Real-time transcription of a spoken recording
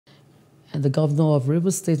And the governor of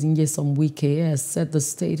Rivers State, Nyesom Wike, has said the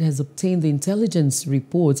state has obtained the intelligence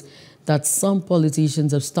report that some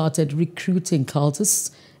politicians have started recruiting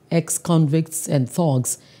cultists, ex-convicts and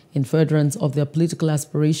thugs in furtherance of their political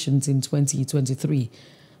aspirations in 2023.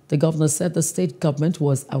 The governor said the state government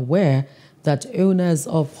was aware that owners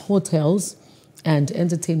of hotels and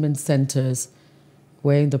entertainment centers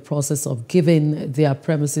were in the process of giving their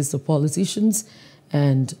premises to politicians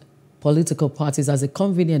and political parties as a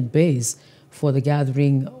convenient base for the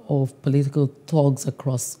gathering of political thugs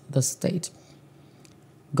across the state.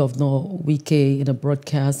 Governor Wike, in a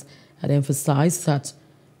broadcast, had emphasized that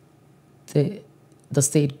the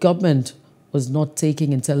state government was not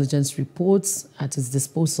taking intelligence reports at its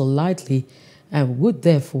disposal lightly and would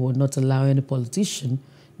therefore not allow any politician,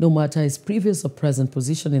 no matter his previous or present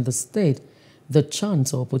position in the state, the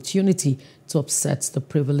chance or opportunity to upset the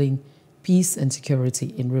prevailing peace and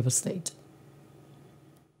security in Rivers State.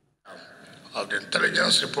 Of the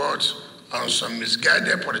intelligence report on some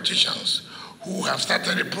misguided politicians who have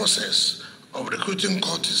started the process of recruiting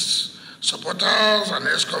cultists, supporters and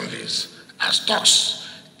ex-convicts as thugs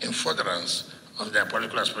in furtherance of their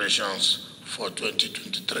political aspirations for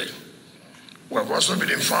 2023. We have also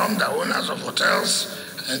been informed that owners of hotels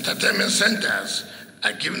and entertainment centers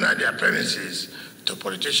are giving out their premises to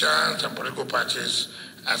politicians and political parties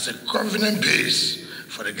as a convenient base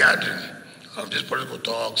for the gathering of these political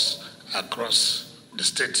talks across the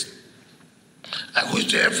state. I wish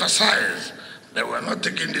to emphasize that we are not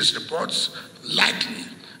taking these reports lightly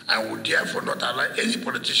and would therefore not allow any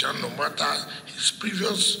politician, no matter his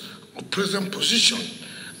previous or present position,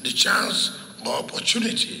 the chance or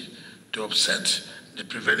opportunity to upset the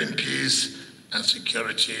prevailing peace and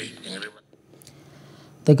security in Rivers.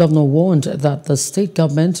 The governor warned that the state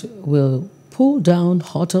government will pull down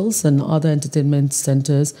hotels and other entertainment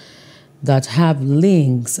centers that have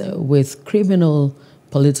links with criminal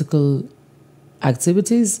political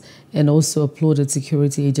activities, and also applauded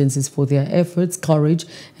security agencies for their efforts, courage,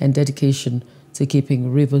 and dedication to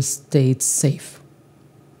keeping Rivers State safe.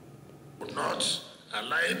 Would not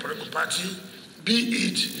allow a political party, be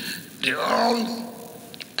it the All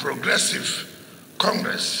Progressive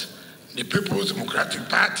Congress, the People's Democratic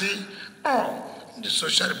Party, or the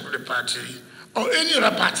Social Democratic Party, or any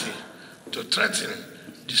other party, to threaten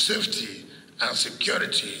the safety and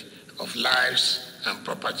security of lives and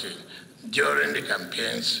property during the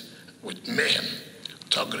campaigns with mayhem,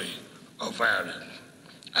 thuggery, or violence.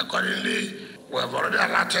 Accordingly, we have already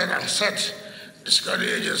alerted and set the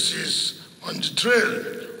security agencies on the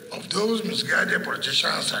trail of those misguided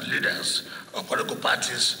politicians and leaders of political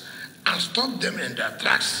parties and stop them in their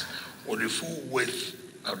tracks with the full weight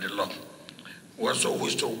of the law. We also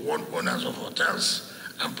wish to warn owners of hotels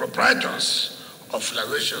and proprietors of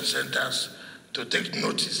flagellation centers to take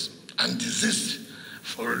notice and desist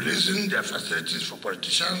for releasing their facilities for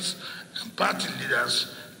politicians and party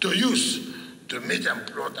leaders to use to meet and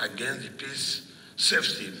plot against the peace,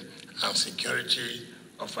 safety, and security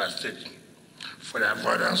of our state. For the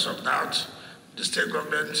avoidance of doubt, the state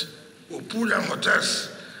government will pull down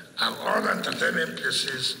hotels and other entertainment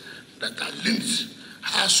places that are linked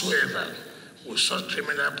howsoever with such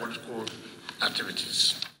criminal political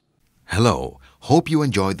activities. Hello, hope you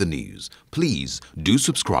enjoyed the news. Please do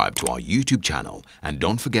subscribe to our YouTube channel and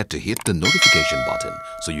don't forget to hit the notification button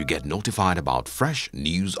so you get notified about fresh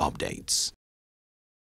news updates.